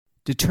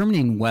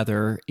Determining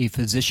whether a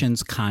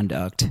physician's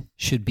conduct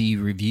should be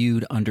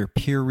reviewed under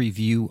peer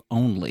review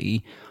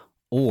only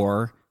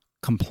or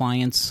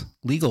compliance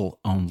legal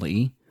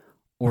only,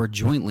 or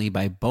jointly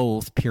by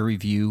both peer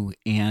review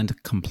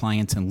and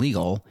compliance and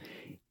legal,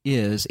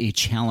 is a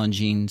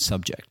challenging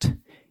subject.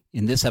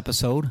 In this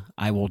episode,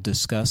 I will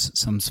discuss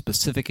some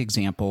specific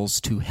examples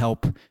to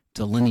help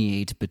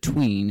delineate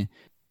between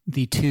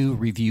the two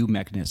review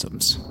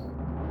mechanisms.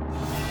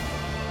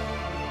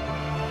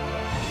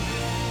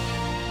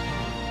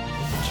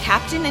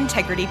 Captain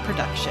Integrity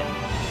Production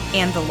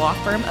and the law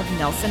firm of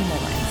Nelson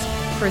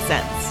Mullins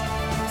presents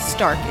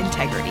Stark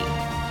Integrity,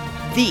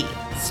 the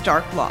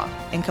Stark Law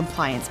and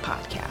Compliance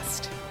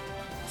podcast.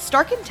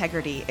 Stark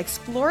Integrity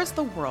explores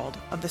the world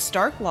of the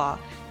Stark Law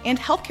and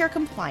healthcare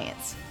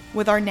compliance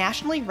with our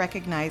nationally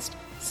recognized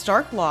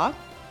Stark Law,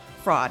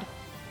 Fraud,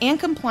 and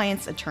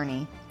Compliance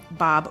attorney,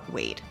 Bob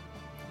Wade.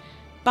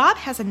 Bob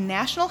has a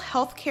national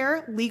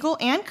healthcare legal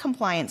and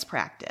compliance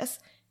practice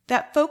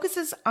that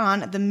focuses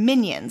on the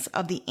minions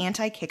of the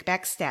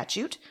Anti-Kickback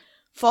Statute,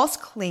 False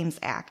Claims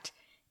Act,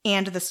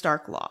 and the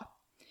Stark Law,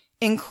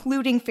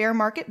 including fair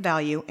market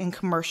value and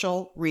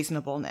commercial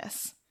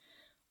reasonableness.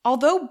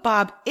 Although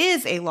Bob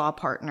is a law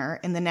partner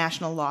in the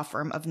national law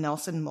firm of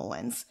Nelson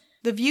Mullins,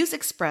 the views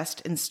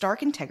expressed in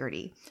Stark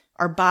Integrity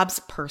are Bob's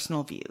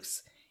personal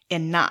views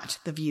and not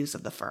the views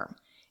of the firm,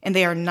 and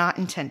they are not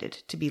intended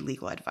to be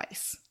legal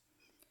advice.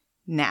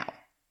 Now,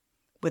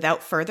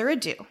 without further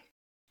ado,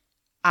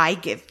 I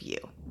give you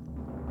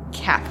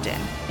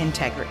Captain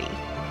Integrity,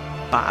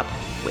 Bob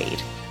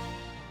Wade.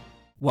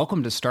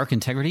 Welcome to Stark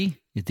Integrity,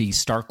 the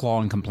Stark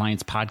Law and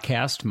Compliance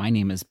podcast. My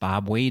name is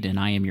Bob Wade, and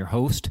I am your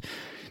host.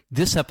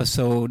 This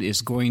episode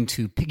is going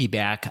to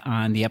piggyback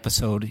on the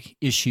episode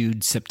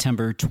issued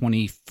September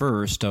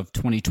 21st of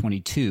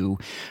 2022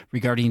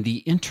 regarding the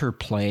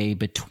interplay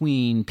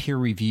between peer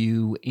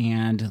review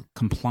and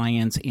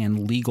compliance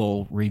and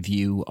legal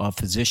review of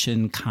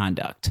physician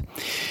conduct.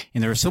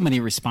 And there are so many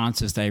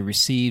responses that I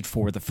received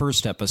for the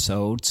first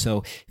episode.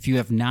 So if you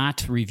have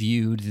not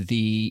reviewed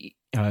the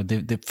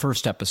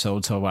first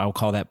episode, so I'll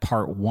call that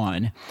part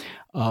one,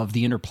 of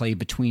the interplay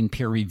between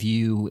peer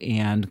review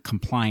and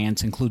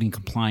compliance, including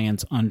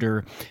compliance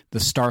under the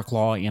Stark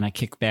Law,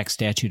 Anti-Kickback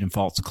Statute, and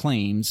false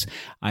claims,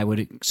 I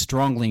would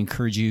strongly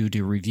encourage you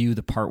to review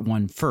the part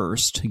one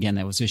first. Again,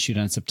 that was issued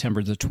on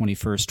September the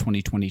 21st,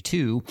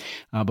 2022,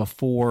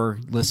 before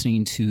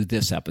listening to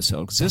this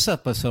episode. Because this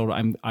episode,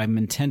 I'm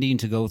intending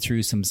to go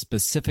through some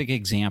specific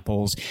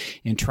examples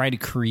and try to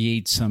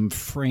create some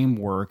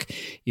framework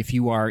if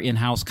you are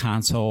in-house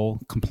counsel,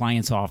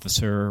 compliance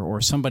officer,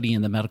 or somebody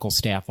in the medical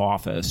staff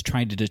office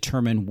trying to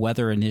determine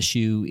whether an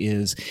issue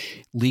is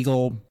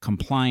legal,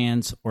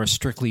 compliance, or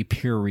strictly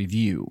peer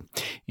review.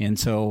 And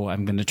so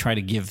I'm going to try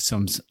to give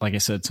some, like I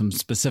said, some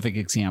specific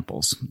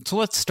examples. So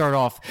let's start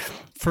off.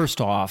 First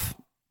off,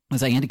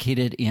 as I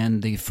indicated in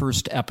the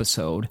first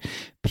episode,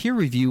 peer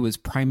review is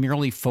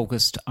primarily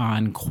focused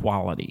on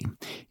quality.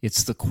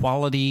 It's the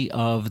quality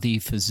of the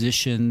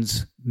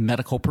physician's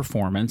medical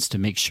performance to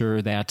make sure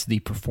that the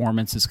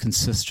performance is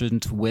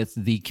consistent with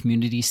the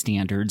community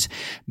standards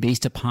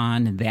based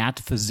upon that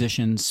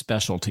physician's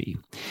specialty.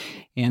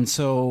 And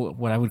so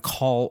what I would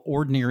call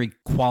ordinary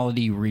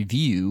quality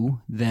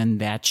review, then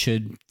that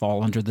should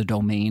fall under the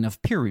domain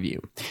of peer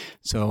review.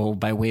 So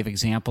by way of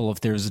example,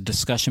 if there's a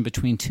discussion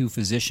between two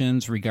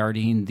physicians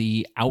regarding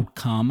the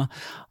outcome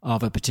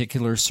of a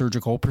particular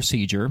surgical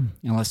procedure,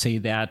 and let's say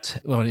that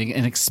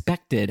an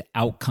expected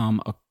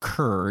outcome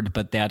occurred,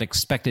 but that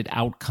expected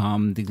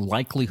outcome, the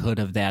likelihood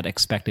of that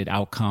expected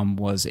outcome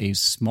was a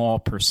small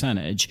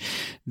percentage,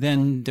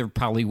 then there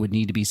probably would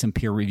need to be some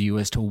peer review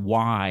as to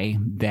why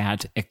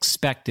that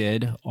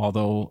expected,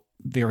 although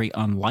very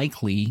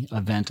unlikely,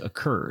 event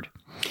occurred.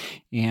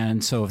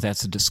 And so if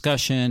that's a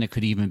discussion, it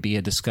could even be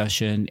a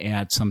discussion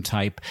at some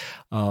type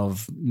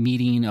of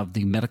meeting of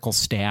the medical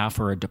staff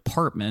or a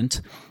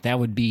department, that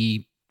would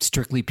be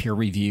strictly peer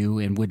review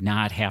and would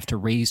not have to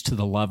raise to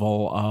the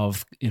level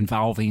of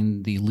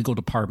involving the legal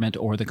department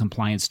or the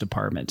compliance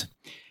department.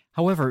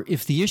 However,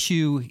 if the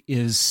issue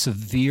is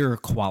severe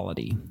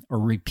quality or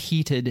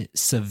repeated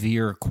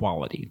severe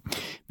quality,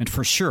 and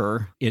for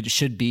sure it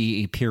should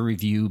be a peer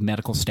review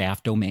medical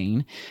staff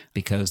domain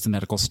because the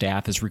medical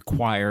staff is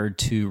required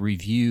to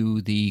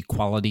review the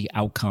quality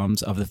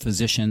outcomes of the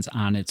physicians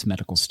on its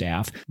medical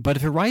staff. But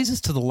if it rises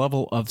to the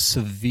level of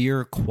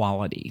severe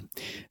quality,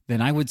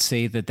 then I would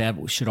say that that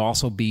should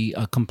also be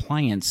a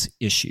compliance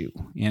issue.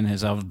 And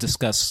as I'll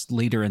discuss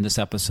later in this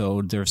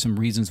episode, there are some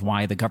reasons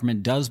why the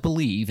government does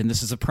believe, and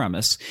this is a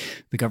premise,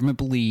 the government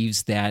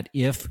believes that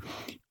if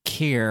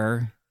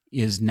care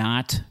is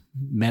not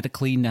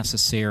medically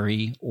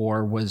necessary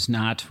or was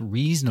not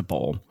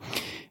reasonable,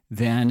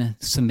 then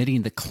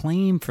submitting the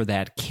claim for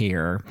that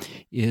care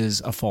is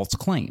a false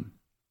claim.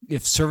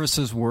 If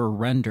services were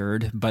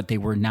rendered, but they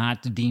were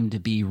not deemed to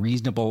be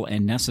reasonable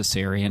and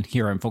necessary, and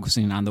here I'm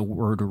focusing on the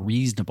word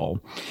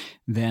reasonable,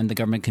 then the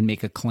government can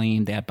make a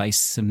claim that by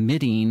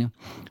submitting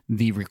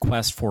the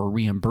request for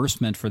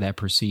reimbursement for that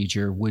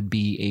procedure would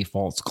be a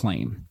false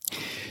claim.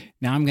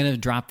 Now I'm going to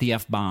drop the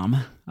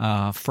F-bomb,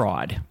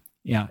 fraud.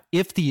 Yeah,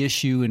 if the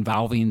issue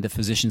involving the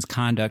physician's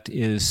conduct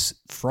is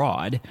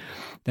fraud,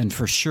 then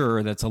for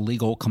sure that's a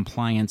legal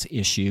compliance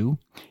issue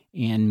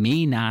and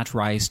may not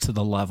rise to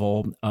the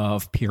level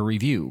of peer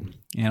review.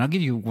 And I'll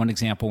give you one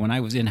example. When I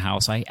was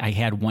in-house, I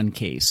had one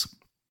case.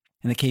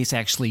 And the case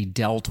actually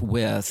dealt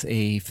with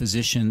a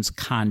physician's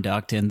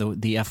conduct,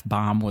 and the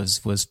F-bomb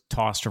was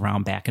tossed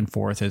around back and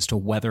forth as to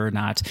whether or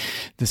not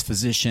this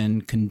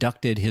physician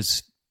conducted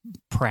his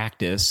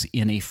practice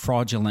in a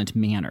fraudulent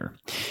manner.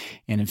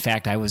 And in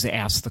fact, I was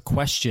asked the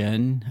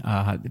question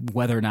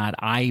whether or not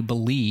I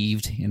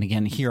believed, and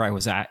again, here I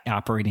was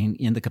operating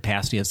in the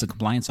capacity as the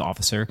compliance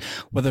officer,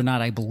 whether or not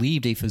I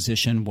believed a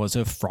physician was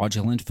a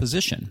fraudulent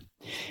physician.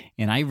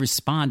 And I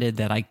responded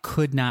that I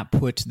could not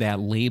put that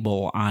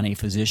label on a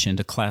physician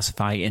to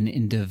classify an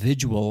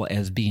individual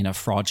as being a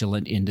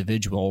fraudulent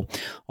individual,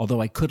 although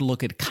I could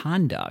look at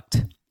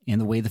conduct and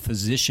the way the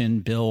physician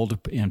billed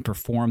and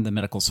performed the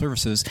medical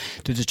services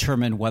to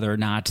determine whether or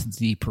not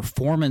the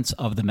performance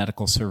of the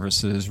medical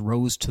services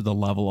rose to the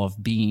level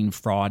of being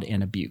fraud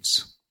and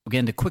abuse.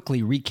 Again, to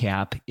quickly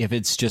recap, if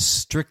it's just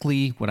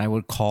strictly what I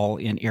would call,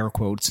 in air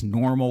quotes,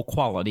 normal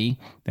quality,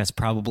 that's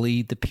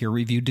probably the peer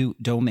review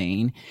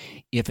domain.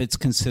 If it's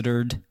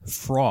considered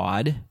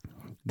fraud,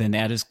 then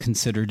that is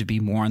considered to be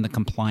more in the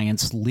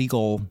compliance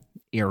legal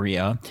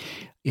area.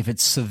 If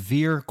it's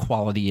severe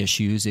quality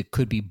issues, it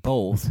could be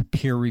both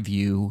peer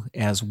review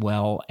as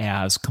well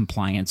as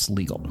compliance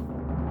legal.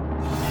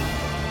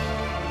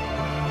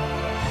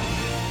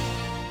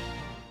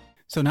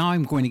 So now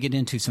I'm going to get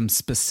into some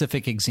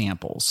specific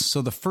examples.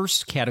 So the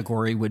first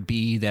category would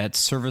be that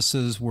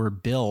services were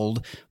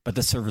billed, but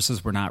the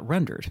services were not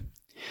rendered.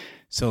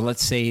 So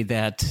let's say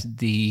that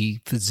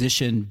the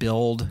physician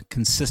billed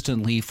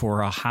consistently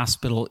for a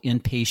hospital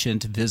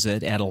inpatient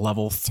visit at a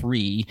level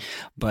 3,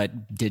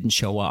 but didn't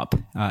show up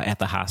at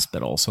the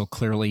hospital. So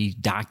clearly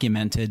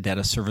documented that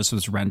a service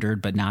was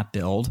rendered, but not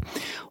billed.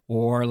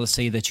 Or let's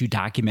say that you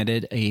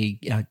documented a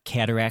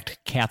cataract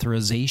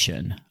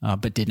catheterization,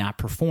 but did not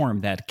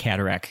perform that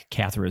cataract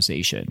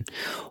catheterization.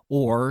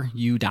 Or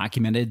you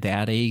documented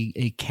that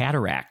a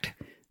cataract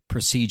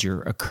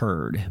procedure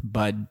occurred,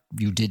 but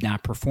you did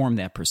not perform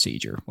that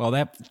procedure. Well,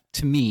 that,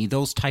 to me,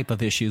 those type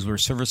of issues where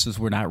services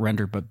were not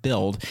rendered but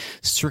billed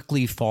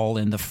strictly fall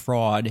in the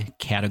fraud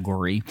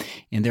category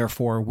and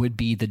therefore would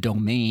be the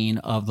domain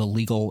of the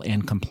legal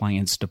and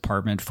compliance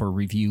department for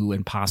review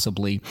and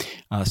possibly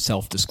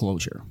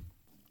self-disclosure.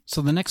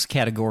 So the next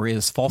category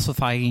is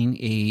falsifying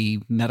a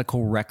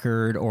medical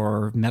record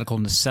or medical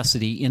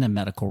necessity in a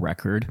medical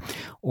record,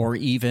 or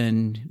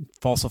even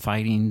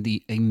falsifying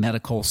a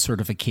medical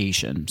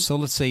certification. So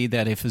let's say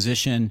that a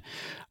physician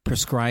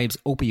prescribes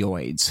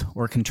opioids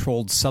or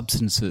controlled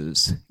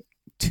substances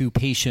to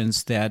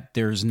patients that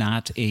there's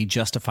not a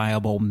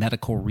justifiable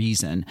medical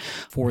reason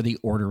for the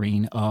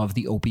ordering of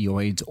the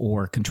opioids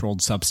or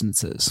controlled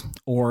substances.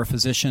 Or a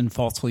physician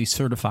falsely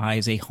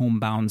certifies a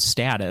homebound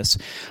status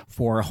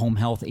for a home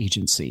health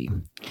agency.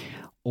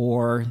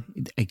 Or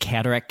a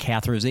cataract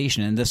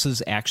catheterization. And this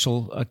is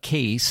a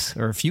case,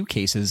 or a few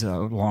cases,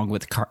 along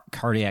with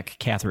cardiac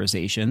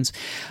catheterizations,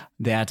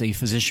 that a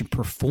physician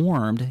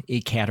performed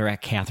a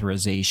cataract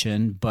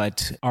catheterization,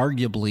 but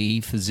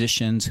arguably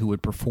physicians who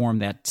would perform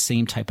that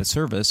same type of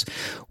service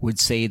would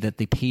say that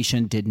the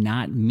patient did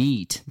not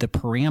meet the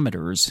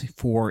parameters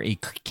for a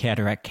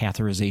cataract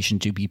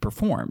catheterization to be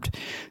performed.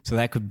 So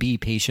that could be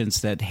patients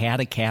that had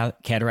a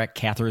cataract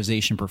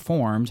catheterization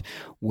performed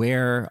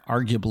where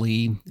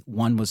arguably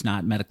one was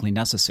not medically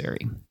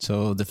necessary.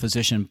 So the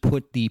physician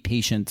put the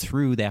patient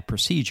through that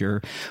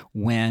procedure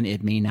when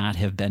it may not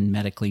have been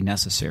medically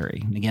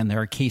necessary. And again,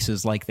 there are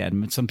cases like that.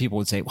 And some people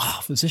would say, wow,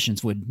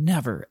 physicians would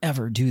never,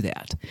 ever do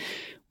that.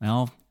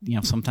 Well,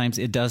 sometimes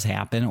it does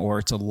happen, or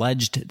it's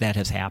alleged that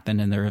has happened,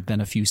 and there have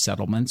been a few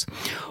settlements.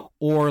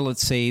 Or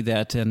let's say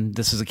that, and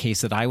this is a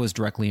case that I was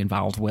directly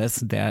involved with,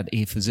 that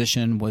a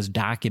physician was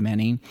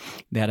documenting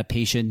that a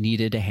patient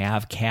needed to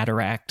have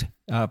cataract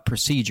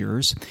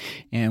procedures.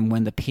 And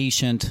when the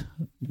patient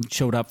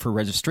showed up for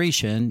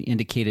registration,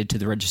 indicated to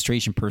the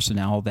registration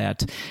personnel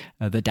that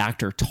the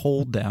doctor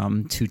told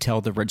them to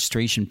tell the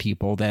registration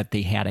people that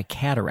they had a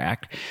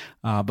cataract.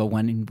 But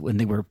when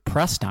they were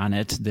pressed on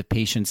it, the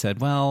patient said,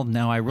 well,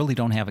 no, I really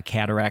don't have a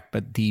cataract,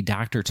 but the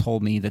doctor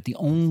told me that the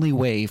only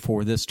way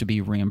for this to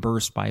be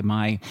reimbursed by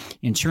my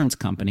insurance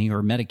company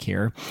or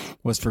Medicare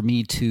was for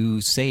me to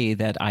say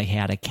that I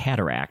had a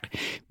cataract,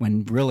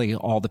 when really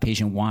all the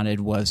patient wanted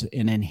was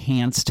an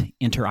enhanced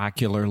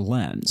intraocular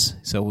lens.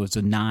 So it was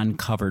a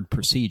non-covered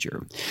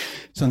procedure.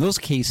 So in those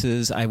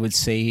cases, I would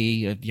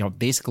say,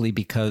 basically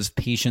because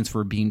patients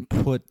were being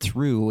put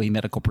through a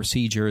medical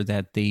procedure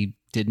that they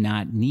did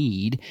not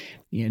need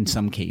in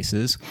some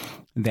cases,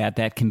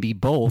 that can be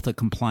both a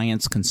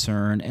compliance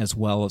concern as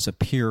well as a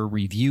peer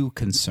review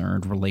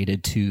concern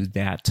related to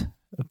that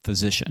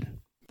physician.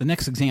 The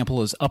next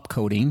example is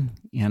upcoding.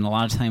 And a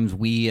lot of times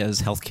we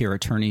as healthcare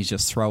attorneys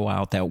just throw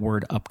out that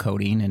word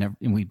upcoding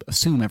and we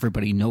assume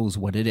everybody knows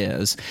what it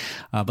is.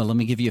 But let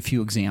me give you a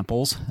few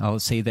examples. I'll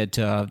say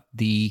that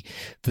the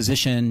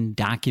physician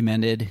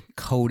documented,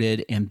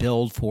 coded, and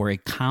billed for a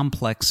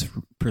complex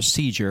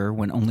procedure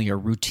when only a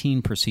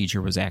routine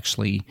procedure was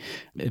actually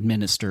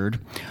administered,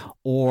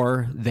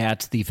 or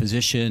that the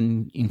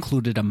physician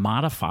included a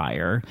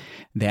modifier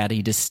that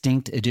a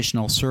distinct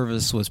additional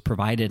service was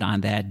provided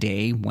on that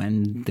day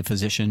when the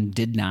physician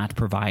did not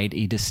provide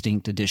a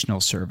distinct additional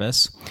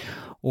service.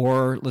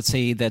 Or let's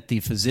say that the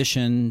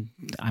physician,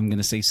 I'm going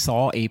to say,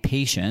 saw a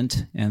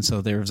patient, and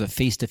so there was a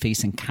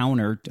face-to-face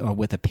encounter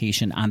with a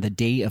patient on the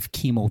day of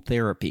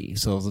chemotherapy.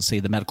 So let's say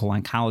the medical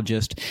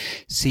oncologist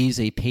sees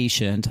a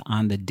patient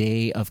on the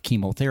day of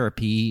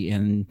chemotherapy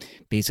and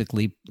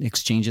basically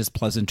exchanges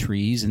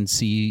pleasantries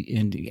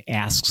and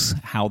asks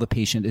how the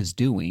patient is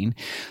doing.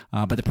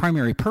 But the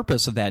primary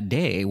purpose of that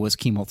day was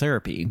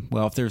chemotherapy.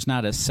 Well, if there's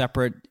not a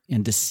separate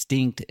and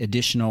distinct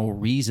additional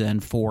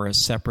reason for a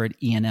separate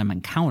E&M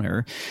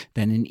encounter,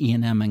 then an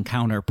E&M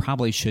encounter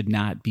probably should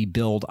not be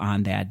billed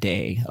on that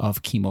day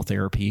of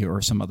chemotherapy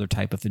or some other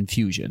type of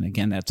infusion.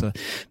 Again, that's a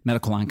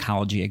medical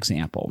oncology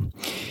example.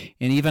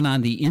 And even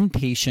on the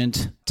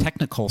inpatient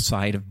technical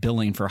side of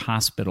billing for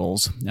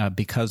hospitals,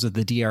 because of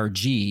the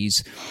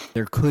DRGs,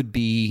 there could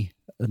be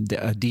a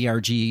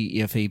DRG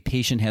if a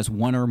patient has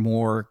one or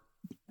more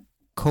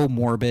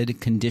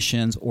comorbid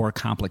conditions or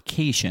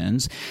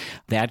complications.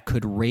 That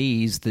could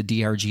raise the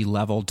DRG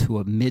level to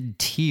a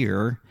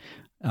mid-tier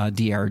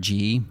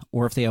DRG,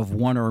 or if they have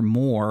one or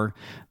more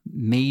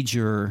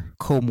major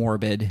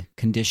comorbid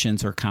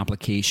conditions or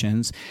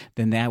complications,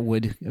 then that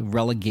would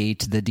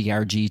relegate the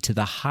DRG to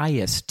the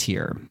highest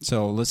tier.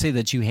 So let's say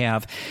that you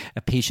have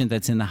a patient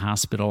that's in the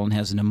hospital and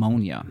has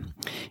pneumonia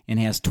and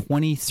has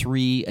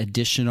 23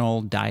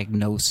 additional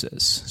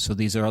diagnoses. So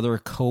these are other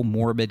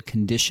comorbid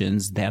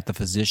conditions that the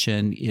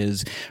physician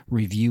is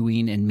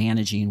reviewing and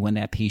managing when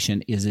that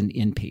patient is an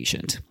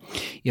inpatient.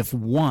 If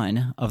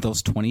one of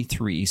those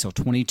 23, so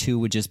 22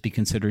 would just be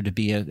considered to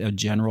be a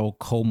general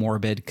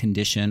comorbid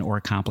condition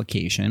or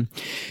complication.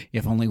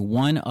 If only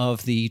one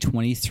of the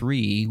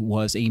 23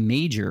 was a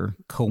major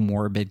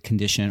comorbid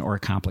condition or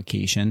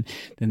complication,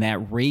 then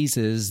that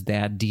raises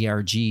that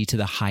DRG to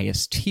the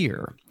highest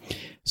tier.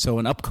 So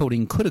an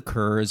upcoding could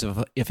occur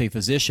if a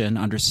physician,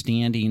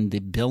 understanding the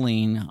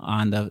billing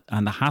on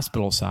the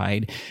hospital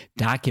side,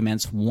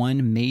 documents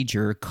one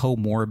major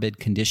comorbid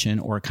condition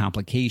or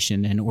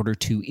complication in order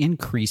to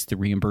increase the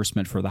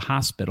reimbursement for the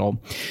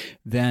hospital,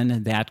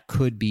 then that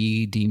could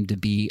be deemed to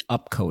be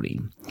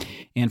upcoding.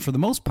 And for the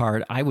most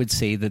part, I would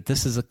say that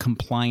this is a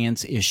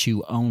compliance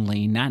issue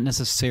only, not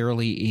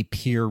necessarily a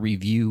peer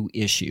review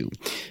issue,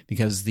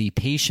 because the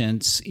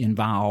patients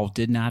involved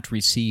did not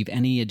receive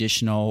any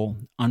additional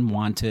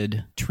unwanted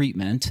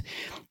treatment.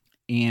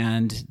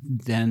 And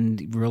then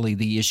really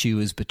the issue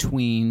is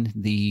between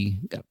the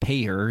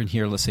payer, and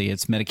here let's say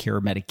it's Medicare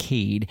or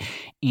Medicaid,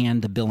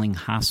 and the billing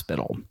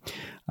hospital.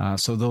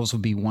 So those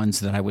would be ones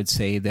that I would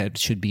say that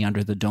should be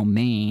under the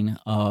domain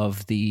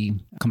of the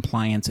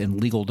compliance and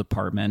legal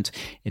department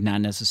and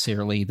not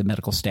necessarily the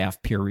medical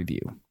staff peer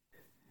review.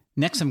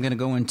 Next, I'm going to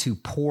go into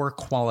poor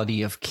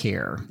quality of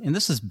care. And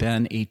this has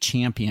been a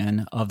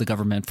champion of the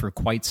government for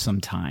quite some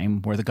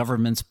time, where the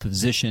government's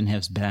position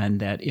has been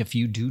that if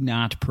you do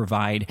not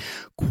provide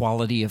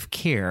quality of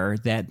care,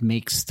 that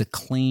makes the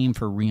claim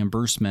for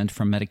reimbursement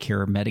from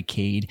Medicare or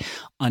Medicaid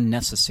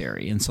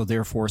unnecessary. And so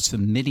therefore,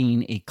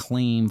 submitting a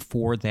claim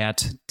for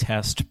that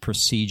test,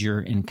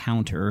 procedure,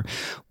 encounter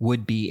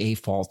would be a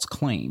false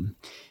claim.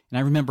 And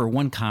I remember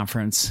one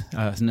conference,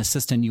 an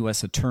assistant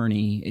U.S.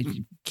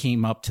 attorney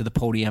came up to the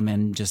podium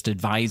and just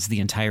advised the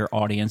entire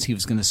audience he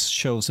was going to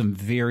show some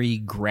very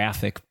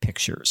graphic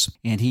pictures.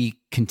 And he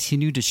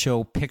continued to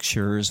show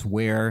pictures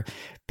where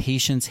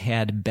patients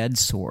had bed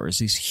sores,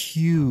 these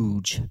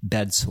huge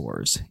bed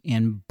sores,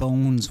 and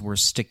bones were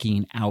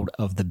sticking out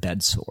of the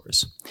bed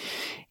sores.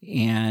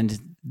 And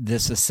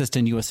this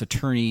assistant U.S.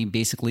 attorney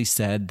basically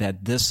said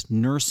that this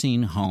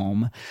nursing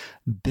home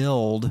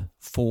billed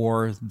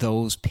for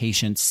those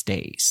patient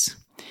stays.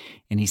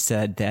 And he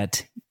said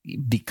that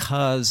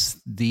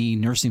because the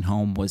nursing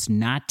home was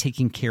not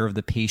taking care of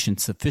the patient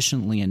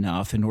sufficiently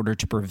enough in order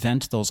to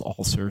prevent those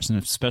ulcers,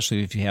 and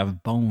especially if you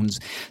have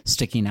bones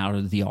sticking out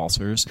of the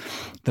ulcers,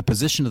 the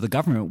position of the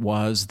government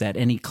was that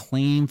any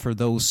claim for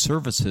those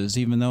services,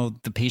 even though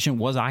the patient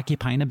was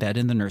occupying a bed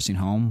in the nursing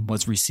home,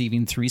 was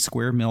receiving 3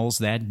 square meals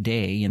that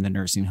day in the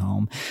nursing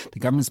home, the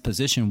government's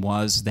position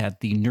was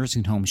that the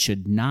nursing home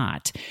should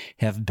not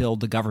have billed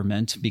the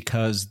government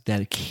because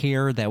the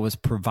care that was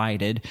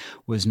provided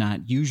was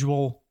not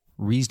usual,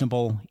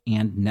 reasonable,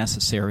 and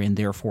necessary, and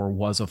therefore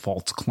was a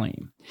false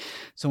claim.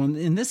 So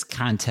in this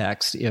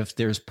context, if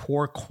there's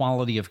poor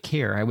quality of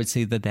care, I would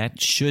say that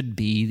that should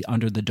be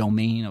under the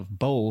domain of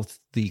both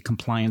the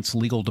compliance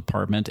legal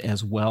department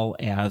as well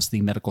as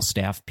the medical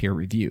staff peer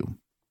review.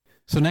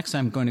 So next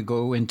I'm going to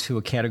go into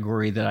a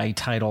category that I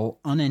title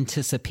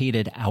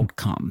unanticipated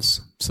outcomes.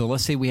 So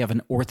let's say we have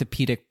an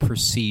orthopedic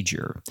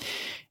procedure,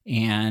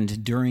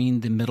 and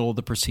during the middle of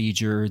the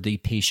procedure, the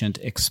patient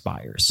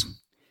expires.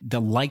 The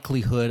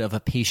likelihood of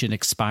a patient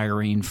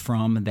expiring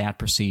from that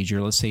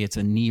procedure, let's say it's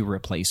a knee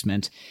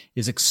replacement,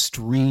 is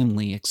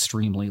extremely,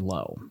 extremely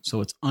low. So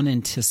it's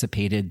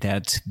unanticipated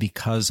that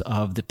because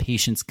of the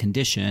patient's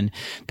condition,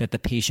 that the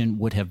patient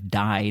would have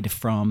died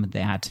from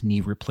that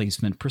knee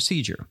replacement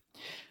procedure.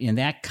 In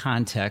that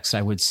context,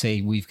 I would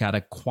say we've got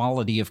a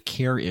quality of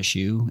care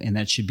issue, and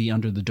that should be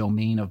under the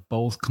domain of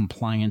both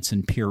compliance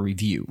and peer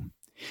review.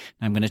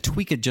 I'm going to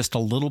tweak it just a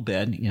little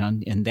bit.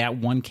 In that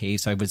one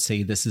case, I would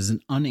say this is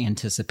an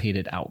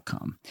unanticipated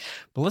outcome.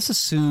 But let's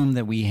assume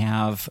that we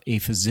have a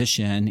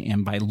physician,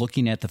 and by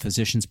looking at the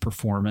physician's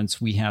performance,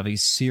 we have a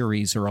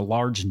series or a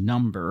large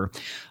number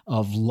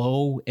of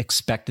low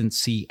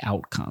expectancy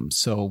outcomes.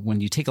 So when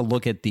you take a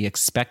look at the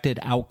expected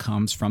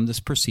outcomes from this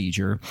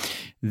procedure,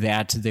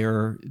 that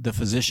the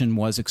physician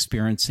was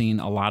experiencing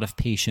a lot of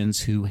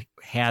patients who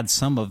had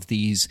some of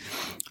these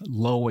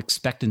low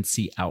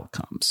expectancy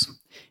outcomes.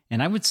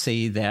 And I would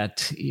say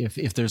that if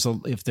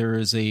there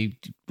is a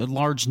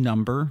large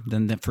number,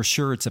 then that for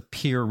sure it's a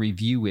peer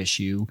review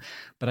issue.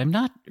 But I'm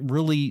not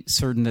really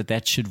certain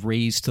that should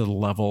raise to the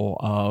level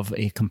of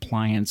a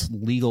compliance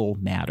legal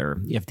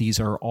matter. If these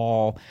are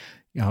all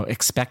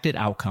expected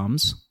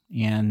outcomes,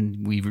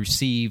 and we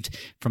received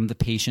from the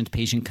patient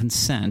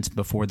consent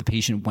before the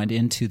patient went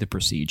into the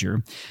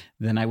procedure,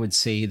 then I would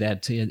say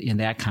that in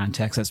that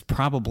context, that's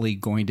probably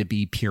going to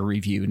be peer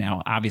review.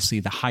 Now,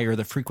 obviously, the higher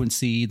the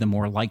frequency, the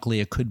more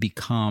likely it could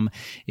become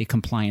a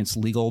compliance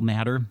legal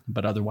matter.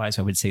 But otherwise,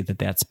 I would say that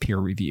that's peer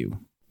review.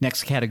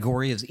 Next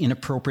category is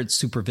inappropriate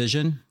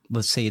supervision.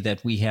 Let's say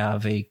that we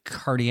have a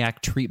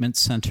cardiac treatment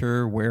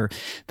center where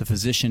the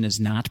physician is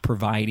not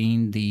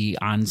providing the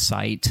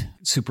on-site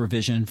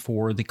supervision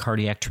for the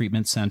cardiac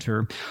treatment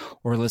center.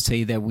 Or let's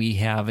say that we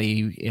have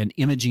an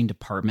imaging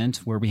department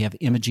where we have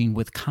imaging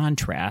with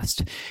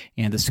contrast,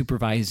 and the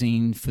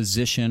supervising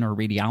physician or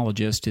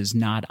radiologist is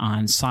not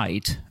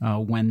on-site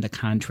when the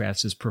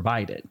contrast is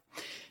provided.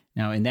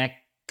 Now, in that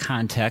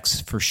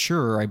context, for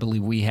sure, I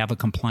believe we have a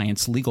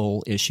compliance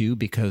legal issue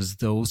because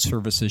those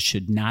services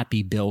should not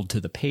be billed to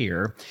the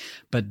payer.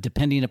 But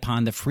depending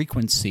upon the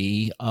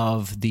frequency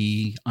of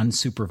the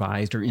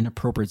unsupervised or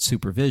inappropriate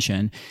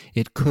supervision,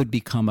 it could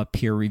become a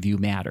peer review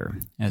matter,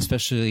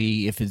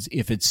 especially if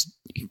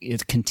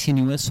it's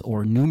continuous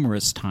or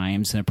numerous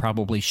times, then it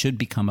probably should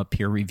become a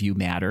peer review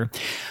matter.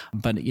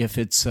 But if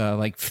it's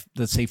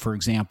let's say, for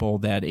example,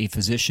 that a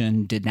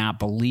physician did not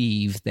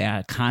believe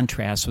that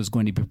contrast was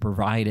going to be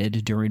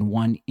provided during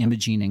one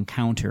imaging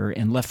encounter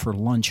and left for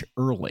lunch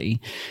early,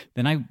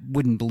 then I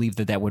wouldn't believe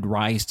that would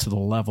rise to the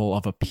level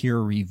of a peer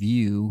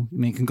review. I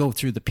mean, it can go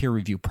through the peer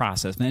review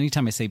process. And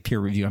anytime I say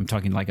peer review, I'm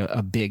talking like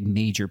a big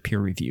major peer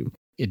review.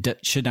 It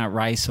should not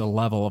rise to the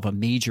level of a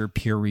major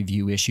peer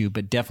review issue,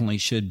 but definitely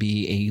should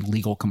be a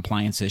legal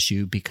compliance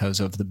issue because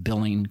of the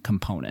billing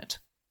component.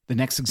 The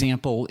next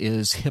example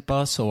is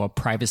HIPAA, so a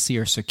privacy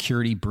or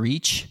security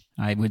breach.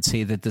 I would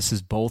say that this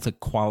is both a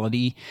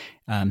quality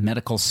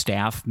medical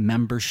staff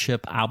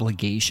membership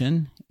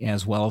obligation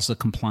as well as a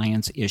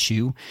compliance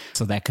issue.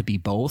 So that could be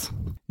both.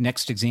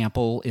 Next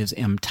example is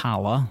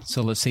EMTALA.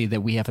 So let's say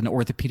that we have an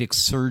orthopedic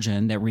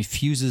surgeon that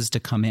refuses to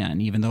come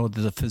in, even though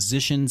the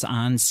physician's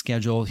on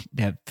schedule,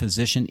 that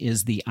physician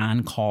is the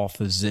on-call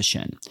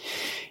physician.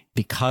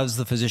 Because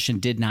the physician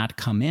did not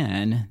come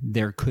in,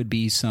 there could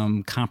be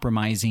some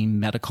compromising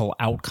medical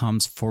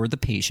outcomes for the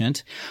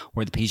patient,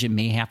 or the patient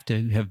may have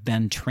to have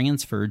been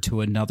transferred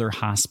to another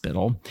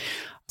hospital.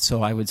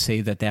 So I would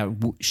say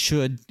that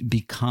should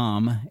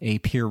become a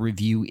peer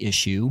review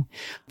issue,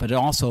 but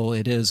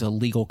it is a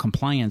legal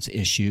compliance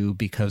issue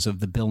because of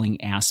the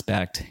billing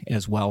aspect,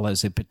 as well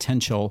as a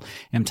potential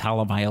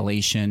EMTALA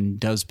violation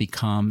does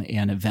become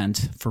an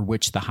event for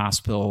which the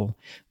hospital,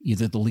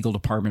 either the legal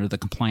department or the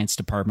compliance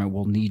department,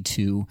 will need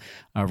to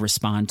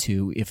respond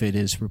to if it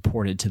is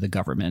reported to the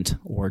government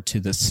or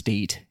to the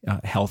state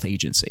health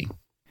agency.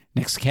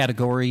 Next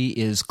category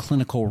is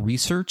clinical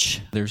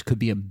research. There could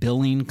be a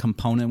billing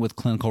component with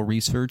clinical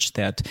research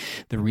that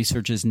the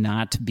research is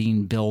not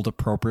being billed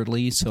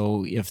appropriately.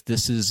 So if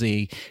this is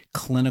a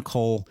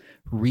clinical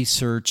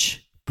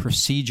research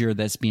procedure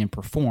that's being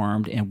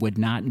performed and would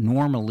not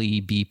normally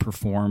be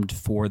performed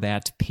for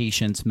that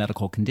patient's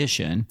medical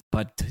condition,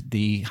 but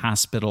the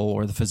hospital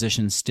or the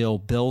physician still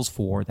bills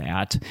for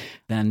that,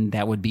 then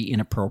that would be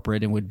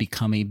inappropriate and would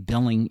become a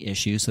billing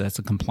issue. So that's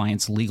a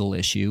compliance legal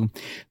issue.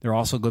 There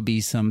also could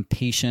be some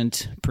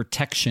patient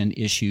protection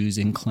issues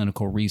in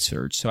clinical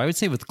research. So I would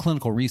say with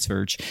clinical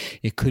research,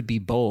 it could be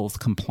both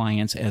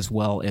compliance as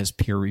well as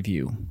peer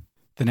review.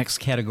 The next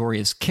category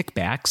is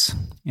kickbacks.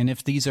 And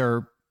if these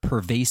are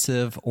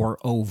pervasive or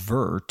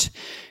overt,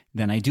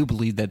 then I do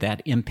believe that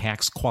that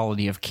impacts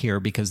quality of care,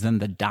 because then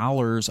the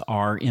dollars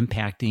are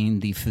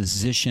impacting the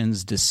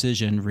physician's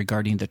decision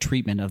regarding the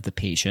treatment of the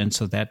patient.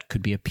 So that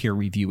could be a peer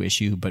review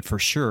issue. But for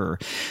sure,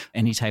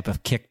 any type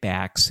of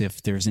kickbacks,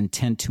 if there's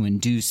intent to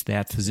induce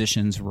that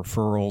physician's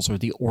referrals or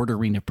the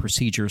ordering of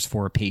procedures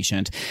for a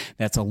patient,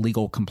 that's a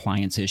legal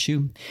compliance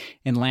issue.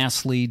 And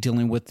lastly,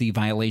 dealing with the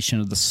violation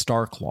of the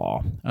Stark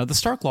Law. The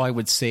Stark Law, I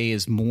would say,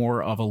 is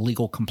more of a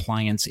legal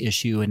compliance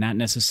issue and not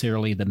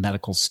necessarily the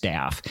medical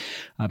staff.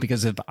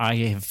 Because if I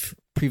have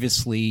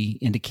previously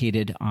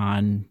indicated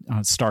on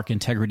Stark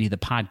Integrity, the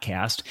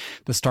podcast,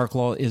 the Stark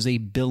Law is a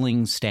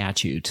billing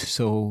statute.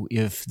 So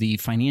if the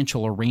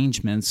financial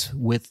arrangements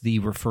with the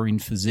referring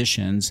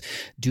physicians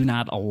do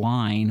not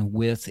align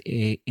with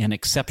an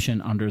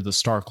exception under the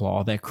Stark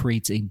Law, that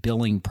creates a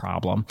billing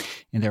problem,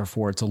 and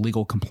therefore it's a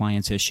legal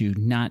compliance issue,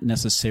 not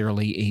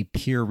necessarily a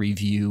peer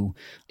review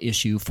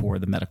issue for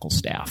the medical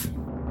staff.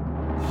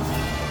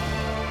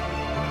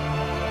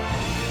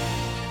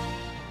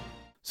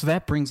 So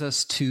that brings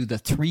us to the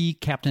 3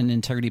 Captain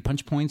Integrity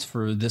punch points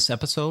for this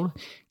episode.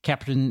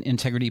 Captain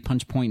Integrity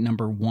punch point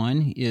number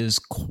 1 is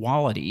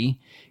quality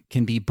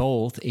can be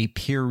both a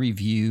peer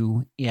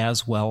review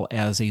as well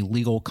as a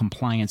legal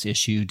compliance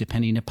issue,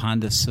 depending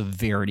upon the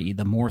severity.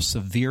 The more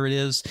severe it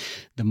is,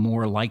 the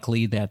more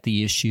likely that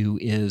the issue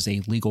is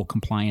a legal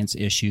compliance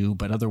issue,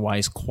 but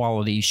otherwise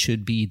quality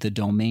should be the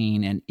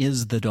domain and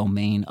is the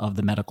domain of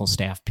the medical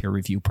staff peer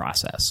review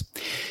process.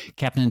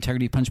 Captain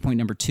Integrity punch point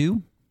number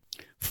 2.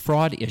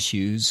 Fraud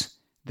issues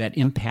that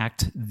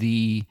impact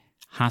the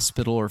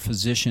hospital or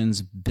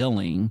physician's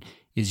billing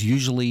is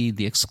usually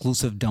the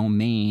exclusive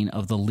domain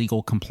of the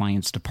legal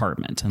compliance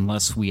department,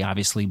 unless we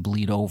obviously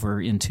bleed over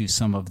into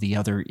some of the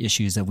other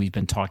issues that we've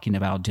been talking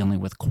about dealing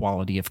with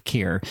quality of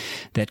care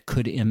that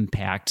could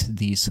impact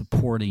the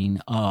supporting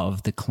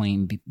of the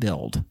claim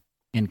billed.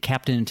 And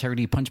Captain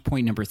Integrity punch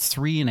point number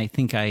 3, and I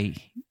think I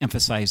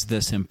emphasized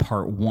this in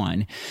part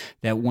 1,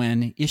 that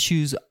when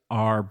issues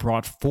are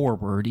brought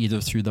forward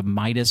either through the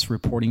MIDAS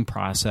reporting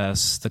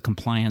process, the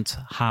compliance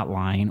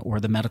hotline, or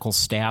the medical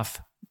staff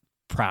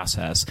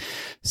process,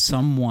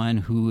 someone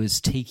who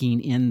is taking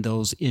in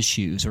those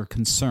issues or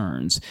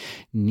concerns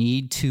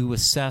need to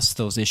assess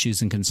those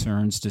issues and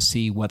concerns to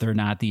see whether or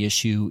not the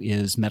issue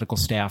is medical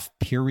staff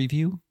peer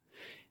review,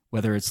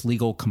 whether it's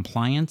legal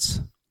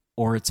compliance,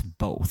 or it's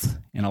both.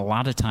 And a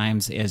lot of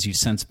times, as you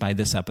sense by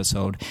this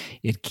episode,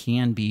 it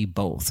can be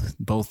both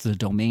the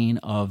domain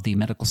of the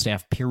medical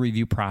staff peer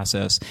review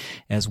process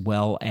as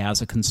well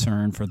as a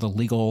concern for the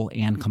legal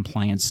and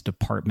compliance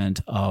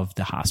department of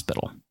the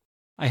hospital.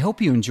 I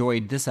hope you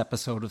enjoyed this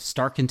episode of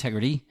Stark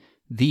Integrity,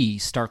 the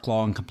Stark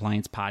Law and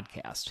Compliance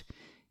podcast.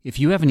 If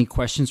you have any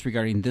questions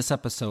regarding this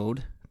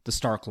episode, the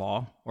Stark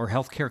Law, or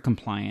healthcare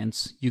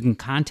compliance, you can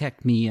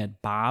contact me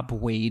at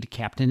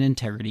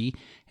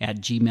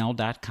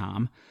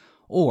bobwadecaptainintegrity@gmail.com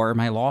or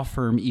my law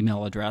firm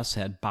email address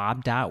at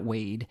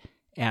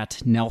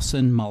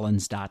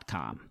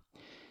bob.wade@nelsonmullins.com.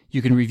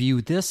 You can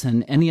review this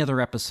and any other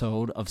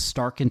episode of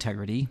Stark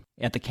Integrity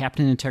at the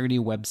Captain Integrity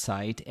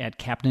website at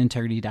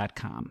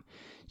captainintegrity.com.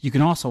 You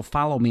can also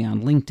follow me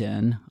on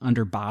LinkedIn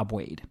under Bob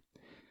Wade.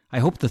 I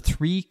hope the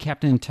 3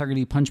 Captain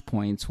Integrity punch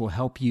points will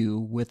help you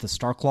with the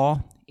Stark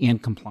Law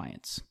and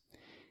compliance.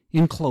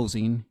 In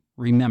closing,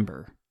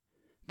 remember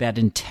that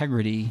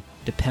integrity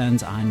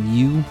depends on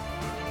you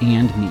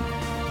and me.